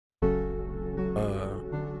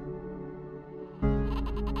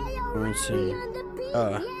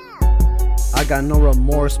I got no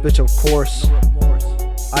remorse, bitch, of course.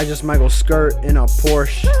 I just might go skirt in a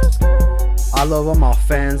Porsche. I love all my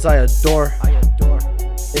fans, I adore.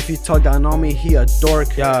 If he talk down on me, he a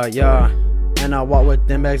dork. Yeah. And I walk with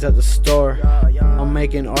them bags at the store. I'm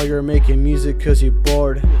making all you're making music cause you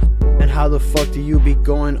bored. And how the fuck do you be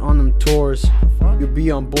going on them tours? You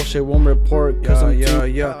be on bullshit, won't report cause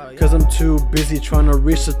I'm too busy trying to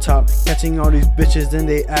reach the top. Catching all these bitches and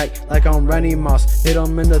they act like I'm Randy Moss. Hit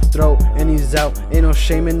him in the throat and he's out, ain't no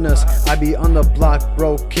shame in us. I be on the block,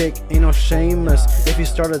 bro, kick, ain't no shameless. If you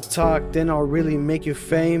start to talk, then I'll really make you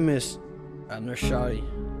famous. Abnershawty.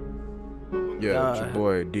 Yeah, it's your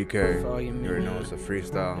boy DK. You already know man. It's a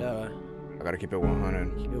freestyle. Yeah. I gotta keep it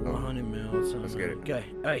 100. Keep it 100, man. Let's get it. Okay,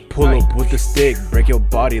 hey. Pull up with the stick, break your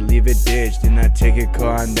body, leave it ditched. Then I take your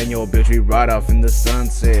car and then your bitch we ride off in the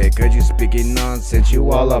sunset. Cause you speaking nonsense, you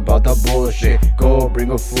all about the bullshit. Go bring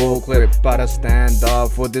a full clip, about to stand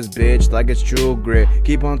off with this bitch like it's true grit.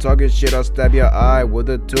 Keep on talking shit, I'll stab your eye with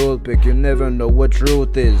a toothpick. You never know what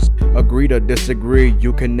truth is. Agree to disagree,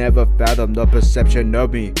 you can never fathom the perception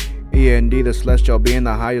of me. E&D the celestial being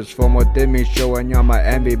the highest form within me, showing y'all my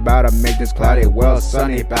envy, bout to make this cloudy world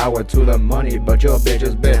sunny. Power to the money, but your bitch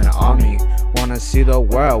has been on me. Wanna see the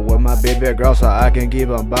world with my baby girl so I can keep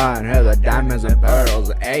on buying her the diamonds and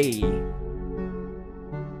pearls, ayy.